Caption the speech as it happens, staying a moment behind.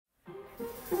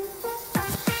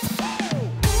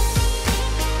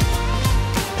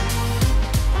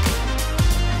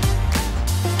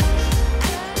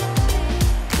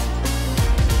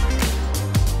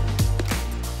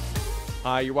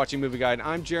Hi, you're watching Movie Guide.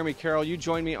 I'm Jeremy Carroll. You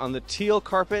join me on the teal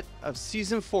carpet of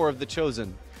Season 4 of The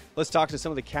Chosen. Let's talk to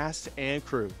some of the cast and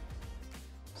crew.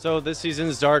 So this season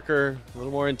is darker, a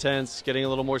little more intense, getting a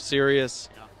little more serious,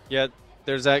 yet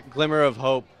there's that glimmer of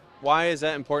hope. Why is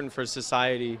that important for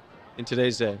society in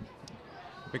today's day?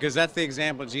 Because that's the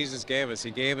example Jesus gave us.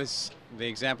 He gave us the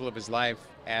example of his life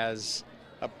as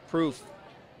a proof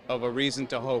of a reason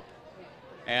to hope.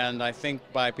 And I think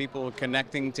by people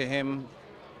connecting to him,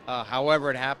 however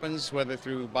it happens, whether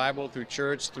through Bible, through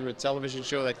church, through a television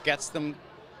show that gets them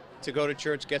to go to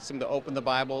church, gets them to open the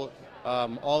Bible,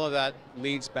 all of that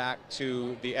leads back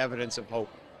to the evidence of hope.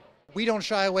 We don't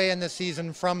shy away in this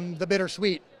season from the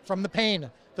bittersweet, from the pain,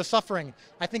 the suffering.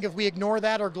 I think if we ignore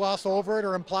that or gloss over it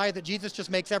or imply that Jesus just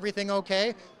makes everything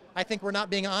okay, I think we're not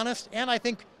being honest. And I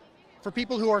think for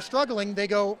people who are struggling, they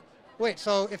go, wait,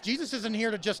 so if Jesus isn't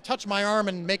here to just touch my arm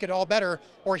and make it all better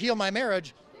or heal my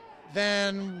marriage,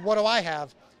 then what do I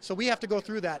have? So we have to go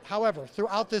through that. However,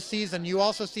 throughout this season, you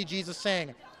also see Jesus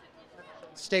saying,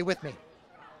 stay with me,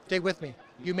 stay with me.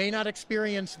 You may not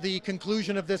experience the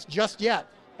conclusion of this just yet,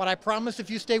 but I promise if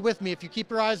you stay with me, if you keep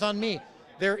your eyes on me,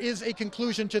 there is a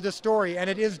conclusion to this story, and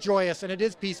it is joyous, and it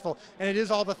is peaceful, and it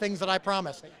is all the things that I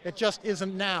promise. It just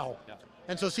isn't now.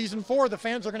 And so season 4, the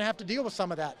fans are going to have to deal with some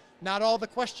of that. Not all the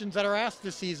questions that are asked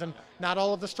this season, not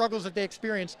all of the struggles that they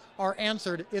experience are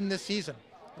answered in this season.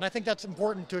 And I think that's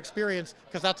important to experience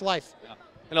because that's life.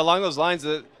 And along those lines,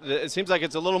 it seems like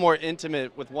it's a little more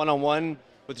intimate with one-on-one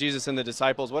with Jesus and the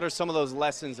disciples. What are some of those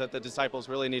lessons that the disciples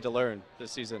really need to learn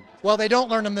this season? Well, they don't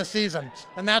learn them this season.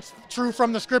 And that's true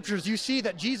from the scriptures. You see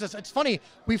that Jesus, it's funny,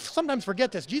 we sometimes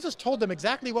forget this. Jesus told them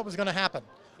exactly what was going to happen.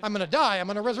 I'm going to die. I'm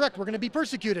going to resurrect. We're going to be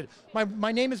persecuted.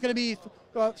 My name is going to be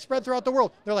spread throughout the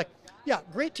world. They're like, yeah,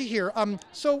 great to hear.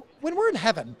 So when we're in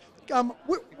heaven,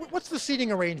 what's the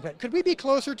seating arrangement? Could we be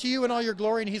closer to you in all your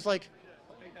glory? And he's like,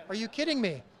 are you kidding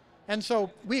me? And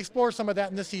so we explore some of that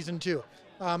in this season too.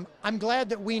 I'm glad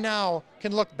that we now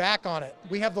can look back on it.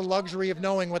 We have the luxury of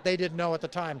knowing what they didn't know at the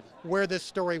time, where this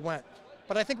story went.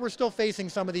 But I think we're still facing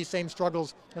some of these same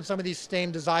struggles and some of these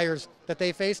same desires that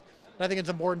they faced. And I think it's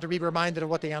important to be reminded of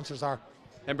what the answers are.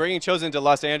 And bringing Chosen to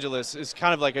Los Angeles is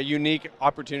kind of like a unique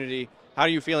opportunity. How are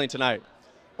you feeling tonight?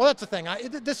 Well, that's the thing.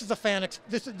 This is a fan.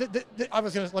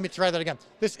 Let me try that again.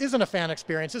 This isn't a fan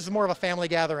experience. This is more of a family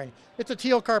gathering. It's a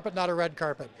teal carpet, not a red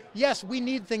carpet. Yes, we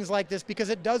need things like this because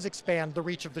it does expand the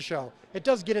reach of the show. It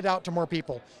does get it out to more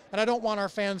people. And I don't want our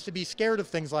fans to be scared of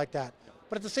things like that.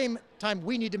 But at the same time,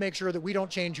 we need to make sure that we don't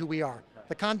change who we are.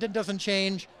 The content doesn't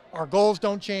change, our goals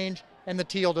don't change, and the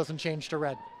teal doesn't change to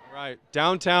red. All right,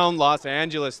 downtown Los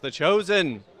Angeles, The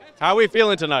Chosen. How are we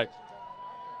feeling tonight?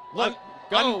 Look,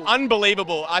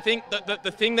 unbelievable. I think that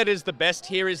the thing that is the best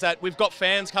here is that we've got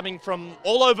fans coming from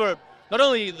all over, not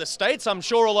only the States, I'm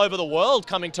sure all over the world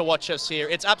coming to watch us here.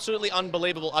 It's absolutely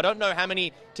unbelievable. I don't know how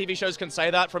many TV shows can say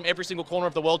that from every single corner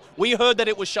of the world. We heard that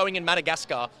it was showing in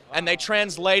Madagascar, and they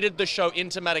translated the show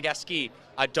into Madagascar.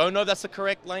 I don't know if that's the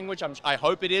correct language. I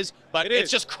hope it is, but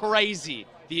it's just crazy.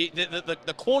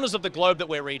 The corners of the globe that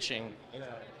we're reaching.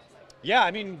 Yeah,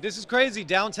 I mean, this is crazy.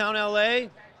 Downtown LA.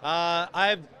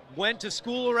 I've went to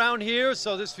school around here,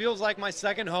 so this feels like my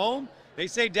second home. They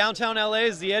say downtown LA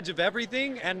is the edge of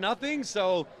everything and nothing,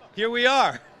 so here we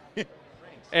are.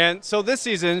 And so this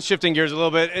season, shifting gears a little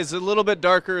bit, is a little bit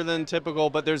darker than typical,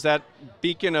 but there's that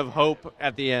beacon of hope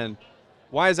at the end.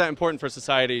 Why is that important for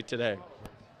society today?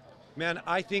 Man,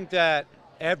 I think that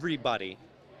everybody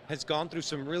has gone through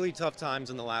some really tough times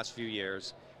in the last few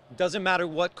years. It doesn't matter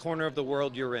what corner of the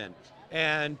world you're in.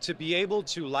 And to be able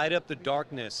to light up the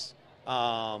darkness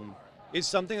is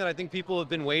something that I think people have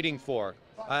been waiting for.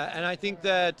 And I think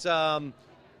that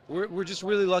we're just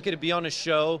really lucky to be on a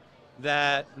show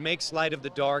that makes light of the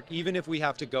dark, even if we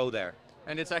have to go there.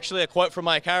 And it's actually a quote from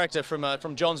my character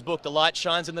from John's book, "The light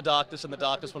shines in the darkness and the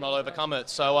darkness will not overcome it."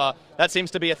 So that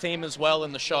seems to be a theme as well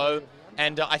in the show.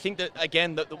 And I think that,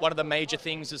 again, one of the major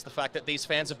things is the fact that these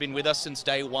fans have been with us since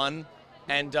day one.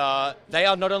 And they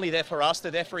are not only there for us,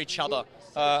 they're there for each other.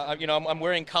 You know, I'm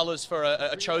wearing colors for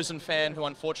a Chosen fan who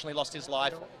unfortunately lost his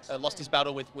life, lost his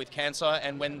battle with cancer.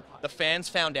 And when the fans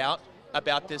found out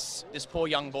about this poor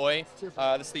young boy,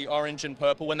 this the orange and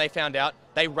purple, when they found out,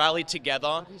 they rallied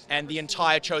together and the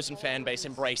entire Chosen fan base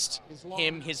embraced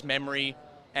him, his memory,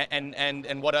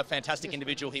 and what a fantastic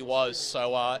individual he was.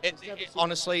 So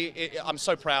honestly, I'm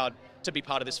so proud to be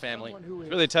part of this family. It's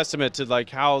really a testament to like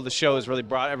how the show has really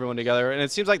brought everyone together, and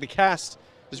it seems like the cast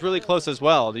is really close as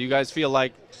well. Do you guys feel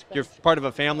like you're part of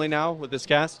a family now with this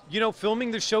cast? You know,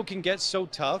 filming the show can get so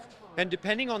tough, and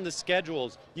depending on the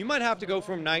schedules, you might have to go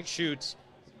from night shoots,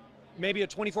 maybe a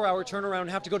 24-hour turnaround,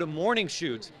 have to go to morning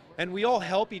shoots. and we all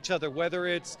help each other, whether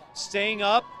it's staying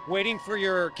up, waiting for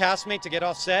your castmate to get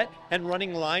off set and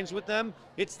running lines with them.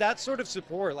 It's that sort of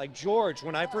support. Like George,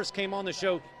 when I first came on the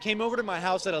show, came over to my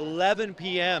house at 11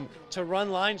 p.m. to run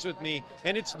lines with me,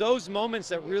 and it's those moments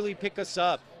that really pick us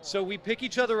up. So we pick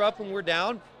each other up when we're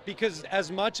down, because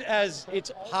as much as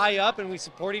it's high up and we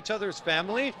support each other as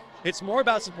family, it's more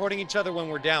about supporting each other when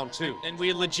we're down too. And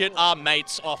we legit are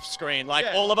mates off screen. Like,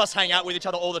 all of us hang out with each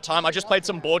other all the time. I just played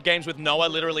some board games with Noah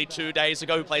literally 2 days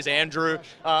ago, who plays Andrew.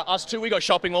 Us two, we go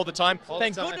shopping all the time.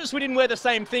 Thank goodness we didn't wear the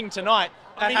same thing tonight.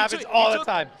 That happens all the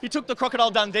time. He took the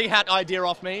Crocodile Dundee hat idea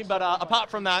off me, but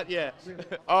apart from that, yeah.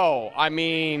 Oh, I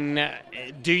mean,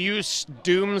 do you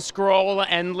doom scroll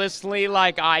endlessly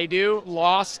like I do,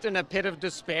 lost in a pit of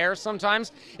despair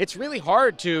sometimes? It's really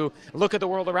hard to look at the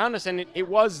world around us, and it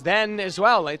was then as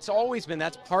well. It's always been.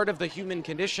 That's part of the human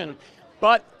condition.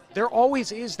 But there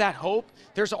always is that hope.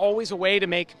 There's always a way to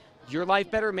make your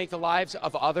life better, make the lives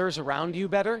of others around you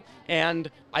better. And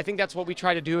I think that's what we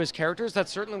try to do as characters.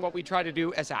 That's certainly what we try to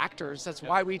do as actors. That's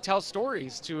why we tell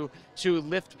stories, to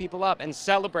lift people up and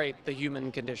celebrate the human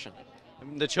condition.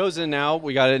 The Chosen now,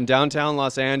 we got it in downtown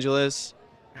Los Angeles.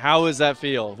 How does that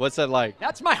feel? What's that like?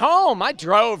 That's my home. I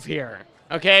drove here.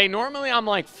 Okay, normally I'm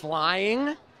like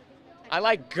flying. I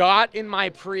like got in my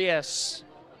Prius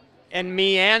and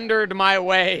meandered my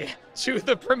way to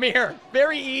the premiere.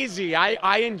 Very easy.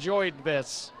 I enjoyed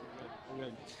this.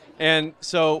 And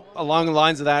so along the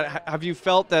lines of that, have you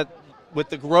felt that with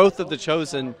the growth of The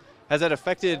Chosen, has that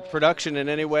affected production in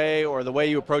any way or the way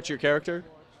you approach your character?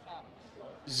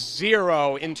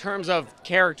 Zero in terms of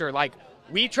character. Like,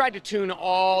 we tried to tune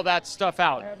all that stuff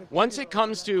out. Once it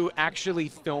comes to actually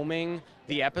filming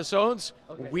the episodes,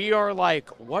 we are like,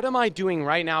 what am I doing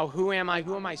right now? Who am I?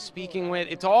 Who am I speaking with?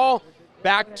 It's all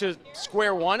back to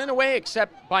square one in a way,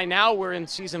 except by now we're in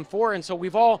season 4, and so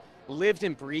we've all lived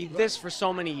and breathed this for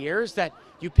so many years that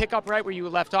you pick up right where you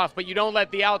left off, but you don't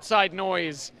let the outside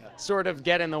noise sort of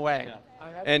get in the way.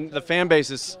 And the fan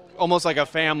base is almost like a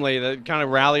family that kind of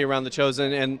rally around The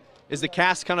Chosen, and is the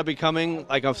cast kind of becoming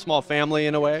like a small family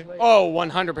in a way? Oh,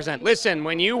 100%. Listen,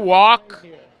 when you walk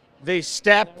the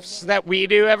steps that we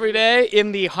do every day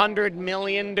in the 100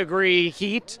 million degree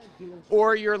heat,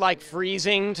 or you're like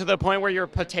freezing to the point where your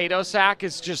potato sack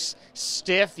is just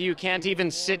stiff, you can't even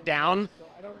sit down,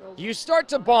 you start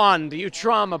to bond, you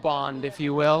trauma bond, if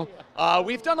you will.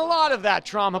 We've done a lot of that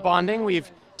trauma bonding. We've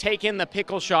taken the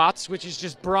pickle shots, which is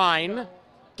just brine,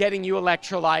 getting you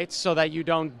electrolytes so that you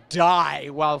don't die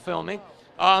while filming.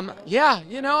 Yeah,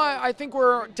 you know, I think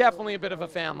we're definitely a bit of a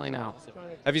family now.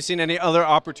 Have you seen any other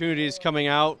opportunities coming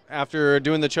out after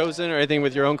doing The Chosen or anything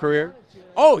with your own career?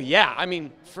 Oh, yeah. I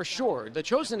mean, for sure. The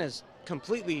Chosen has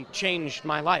completely changed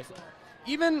my life.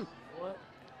 Even,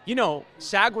 you know,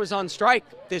 SAG was on strike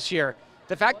this year.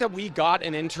 The fact that we got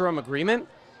an interim agreement,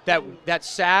 that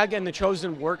SAG and The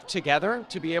Chosen worked together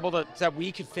to be able to, that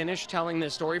we could finish telling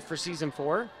this story for season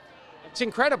 4, it's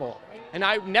incredible. And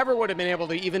I never would have been able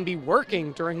to even be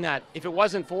working during that if it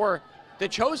wasn't for The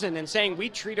Chosen and saying we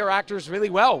treat our actors really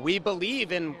well. We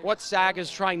believe in what SAG is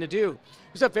trying to do.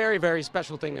 It was a very, very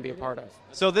special thing to be a part of.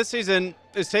 So this season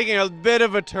is taking a bit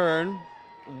of a turn.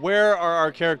 Where are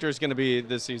our characters going to be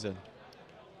this season?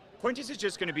 Quintus is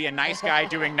just going to be a nice guy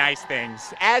doing nice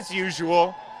things, as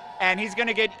usual, and he's going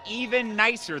to get even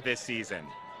nicer this season.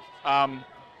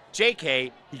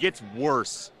 JK, he gets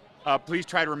worse. Please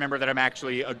try to remember that I'm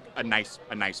actually a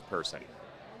nice person.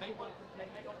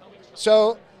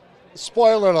 So,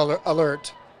 spoiler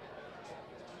alert.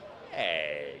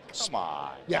 Hey, come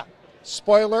on. Yeah,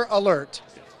 spoiler alert.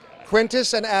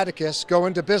 Quintus and Atticus go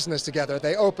into business together.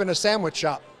 They open a sandwich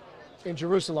shop in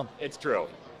Jerusalem. It's true.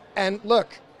 And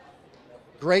look,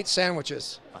 great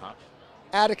sandwiches. Uh-huh.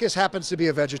 Atticus happens to be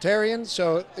a vegetarian,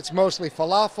 so it's mostly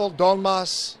falafel,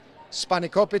 dolmas,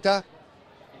 spanakopita,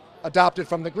 adopted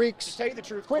from the Greeks. To tell you the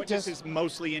truth, Quintus is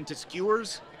mostly into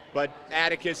skewers, but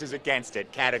Atticus is against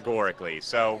it categorically.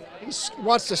 So he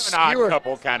wants to an odd skewer.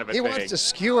 couple kind of a he thing. wants to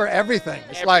skewer everything.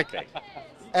 It's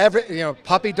Everything. like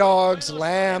puppy dogs,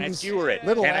 lambs, Can I skewer it?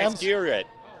 little Can lambs. I skewer it?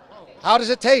 How does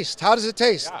it taste? How does it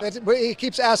taste? Yeah. He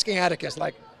keeps asking Atticus,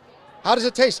 like, how does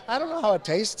it taste? I don't know how it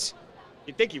tastes.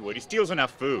 You'd think he would. He steals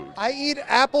enough food. I eat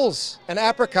apples and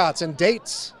apricots and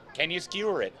dates. Can you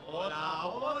skewer it?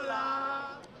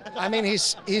 I mean,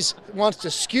 he's wants to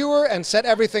skewer and set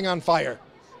everything on fire.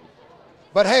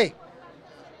 But hey,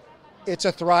 it's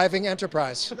a thriving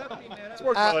enterprise. It's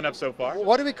worked well enough so far.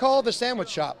 What do we call the sandwich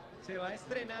shop?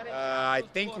 I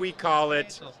think we call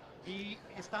it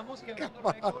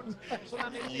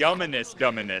Yumminess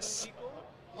Dumminess.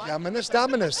 Yumminess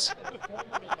Dominus.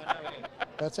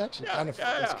 That's actually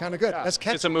that's kind of good. That's Get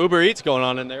catchy. some Uber Eats going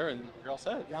on in there, and you're all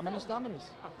set. Dominus, Dominus.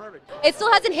 It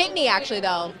still hasn't hit me actually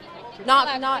though. Not.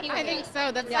 I think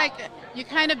so. That's like you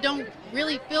kind of don't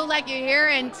really feel like you're here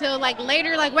until like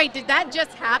later. Like, wait, did that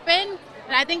just happen?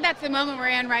 And I think that's the moment we're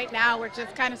in right now. We're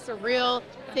just kind of surreal,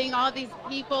 seeing all these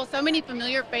people, so many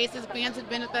familiar faces, fans who've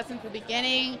been with us since the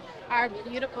beginning, our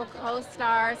beautiful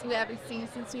co-stars who we haven't seen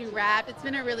since we wrapped. It's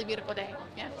been a really beautiful day.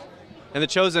 Yeah. And The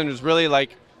Chosen was really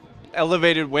like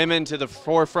elevated women to the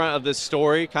forefront of this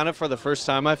story, kind of for the first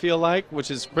time, I feel like,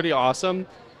 which is pretty awesome.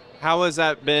 How has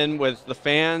that been with the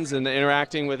fans and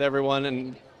interacting with everyone,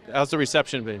 and how's the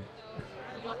reception been?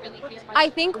 I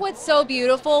think what's so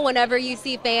beautiful whenever you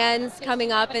see fans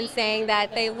coming up and saying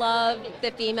that they love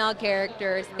the female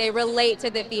characters, they relate to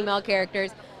the female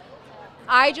characters.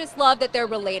 I just love that they're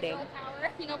relating.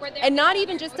 And not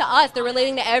even just to us, they're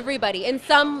relating to everybody in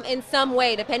some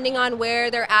way, depending on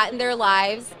where they're at in their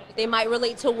lives. They might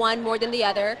relate to one more than the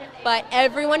other, but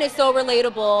everyone is so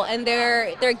relatable, and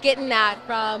they're getting that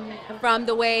from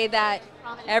the way that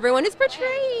everyone is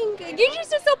portraying. You're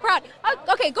just so proud.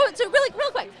 Okay,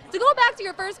 real quick. To go back to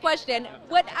your first question,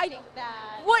 what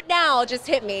now just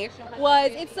hit me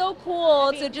was it's so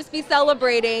cool to just be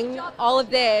celebrating all of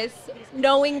this,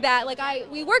 knowing that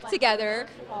we worked together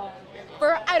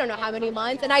for I don't know how many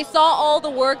months, and I saw all the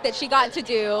work that she got to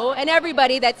do and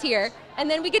everybody that's here, and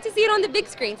then we get to see it on the big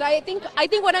screen. So I think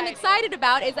what I'm excited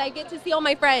about is I get to see all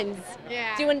my friends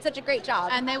doing such a great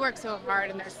job. And they work so hard,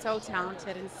 and they're so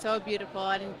talented and so beautiful.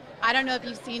 And I don't know if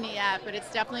you've seen it yet, but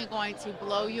it's definitely going to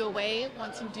blow you away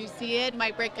once you do see it. It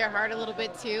might break your heart a little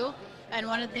bit too. And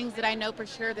one of the things that I know for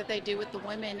sure that they do with the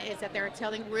women is that they're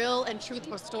telling real and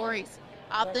truthful stories,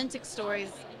 authentic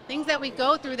stories, things that we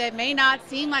go through that may not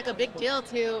seem like a big deal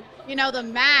to, the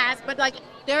mass, but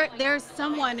there's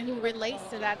someone who relates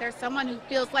to that. There's someone who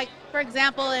feels like, for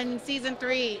example, in season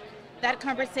 3, that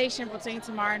conversation between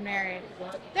Tamar and Mary.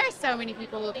 There's so many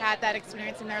people who've had that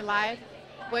experience in their life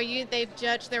where they've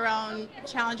judged their own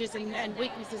challenges and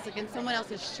weaknesses against someone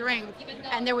else's strength,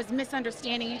 and there was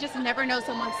misunderstanding. You just never know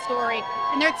someone's story,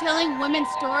 and they're telling women's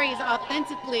stories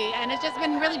authentically, and it's just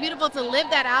been really beautiful to live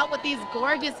that out with these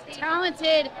gorgeous,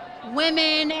 talented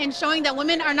women and showing that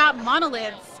women are not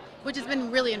monoliths, which has been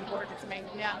really important to me.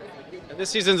 Yeah. And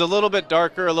this season's a little bit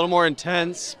darker, a little more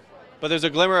intense, but there's a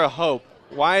glimmer of hope.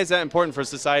 Why is that important for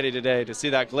society today, to see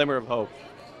that glimmer of hope?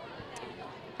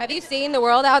 Have you seen the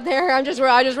world out there? I just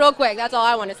real quick. That's all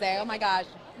I want to say. Oh my gosh.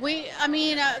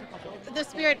 The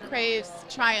spirit craves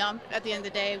triumph at the end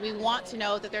of the day. We want to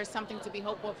know that there's something to be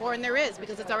hopeful for, and there is,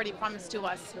 because it's already promised to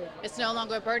us. It's no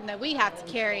longer a burden that we have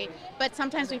to carry, but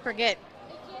sometimes we forget,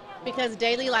 because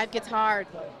daily life gets hard.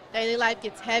 Daily life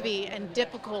gets heavy and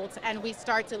difficult, and we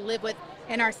start to live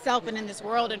in ourselves and in this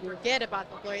world and forget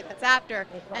about the glory that's after.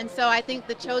 And so I think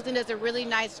The Chosen does a really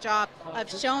nice job of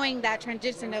showing that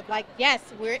transition of yes,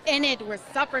 we're in it, we're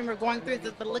suffering, we're going through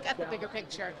this, but look at the bigger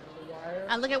picture.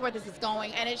 And look at where this is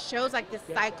going. And it shows this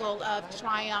cycle of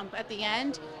triumph at the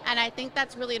end. And I think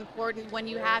that's really important when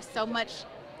you have so much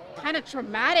kind of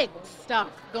traumatic stuff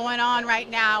going on right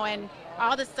now, and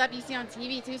all the stuff you see on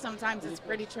TV too sometimes is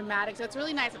pretty traumatic. So it's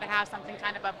really nice to have something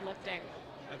kind of uplifting,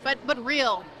 but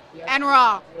real and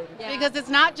raw, because it's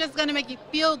not just going to make you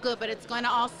feel good, but it's going to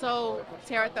also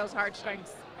tear at those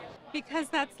heartstrings. Because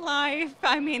that's life.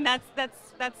 I mean, that's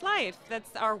life. That's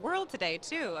our world today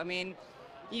too. I mean,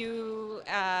 you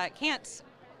can't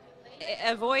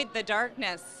avoid the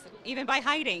darkness even by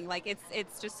hiding.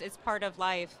 It's part of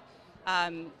life.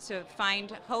 To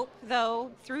find hope,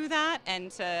 though, through that, and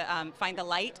to find the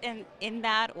light in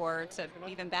that, or to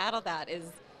even battle that, is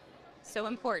so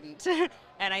important.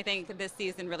 And I think this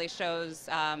season really shows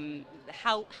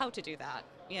how to do that,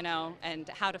 and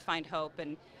how to find hope.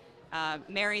 And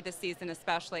Mary this season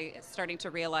especially is starting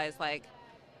to realize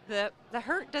the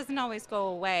hurt doesn't always go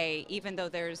away, even though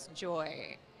there's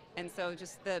joy. And so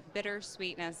just the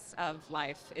bittersweetness of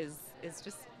life is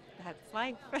just, that's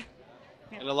life.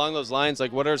 And along those lines,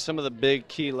 what are some of the big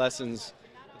key lessons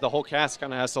the whole cast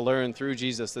kind of has to learn through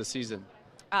Jesus this season?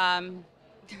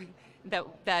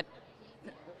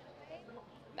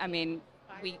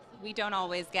 We don't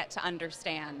always get to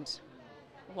understand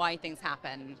why things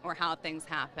happen or how things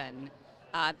happen.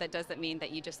 That doesn't mean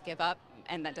that you just give up,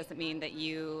 and that doesn't mean that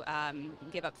you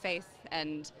give up faith.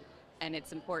 And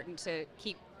it's important to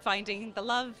keep finding the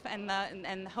love and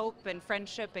the hope and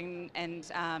friendship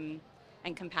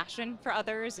and compassion for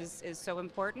others is so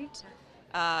important.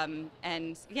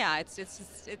 It's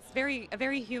a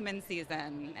very human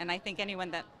season, and I think anyone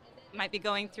that might be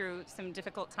going through some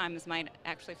difficult times might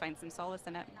actually find some solace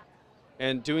in it.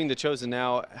 And doing The Chosen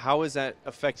now, how has that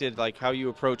affected like how you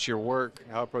approach your work,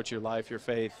 how you approach your life, your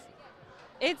faith?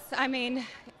 I mean,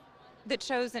 The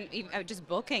Chosen, just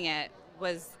booking it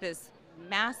was this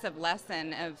massive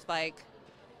lesson of like,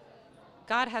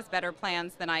 God has better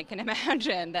plans than I can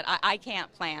imagine, that I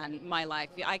can't plan my life.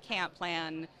 I can't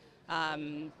plan,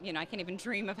 you know, I can't even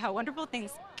dream of how wonderful things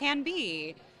can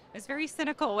be. I was very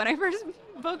cynical when I first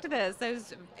booked this. I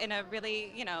was in a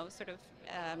really, you know, sort of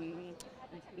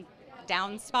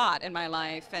down spot in my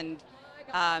life, and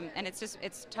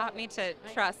it's taught me to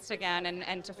trust again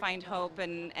and to find hope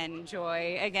and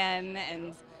joy again,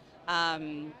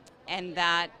 and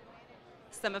that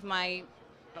some of my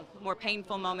more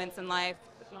painful moments in life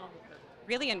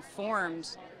really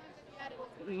informed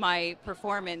my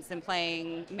performance in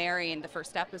playing Mary in the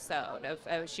first episode.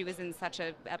 She was in such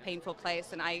a painful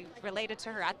place, and I related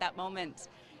to her at that moment.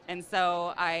 And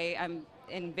so I am,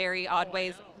 in very odd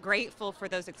ways, grateful for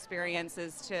those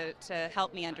experiences to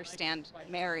help me understand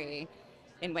Mary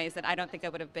in ways that I don't think I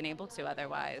would have been able to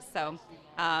otherwise. So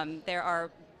there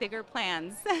are bigger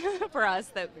plans for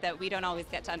us that we don't always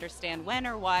get to understand when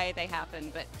or why they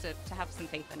happen, but to have some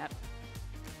faith in it.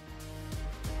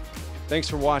 Thanks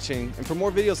for watching, and for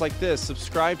more videos like this,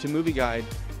 subscribe to Movie Guide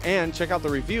and check out the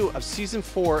review of Season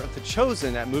 4 of The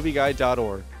Chosen at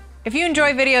movieguide.org. If you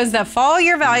enjoy videos that follow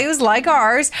your values like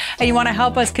ours and you want to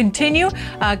help us continue,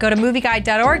 go to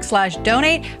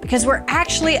movieguide.org/donate, because we're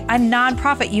actually a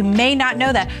nonprofit. You may not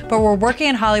know that, but we're working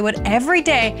in Hollywood every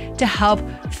day to help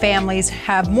families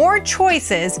have more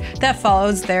choices that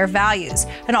follows their values.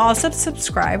 And also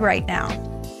subscribe right now.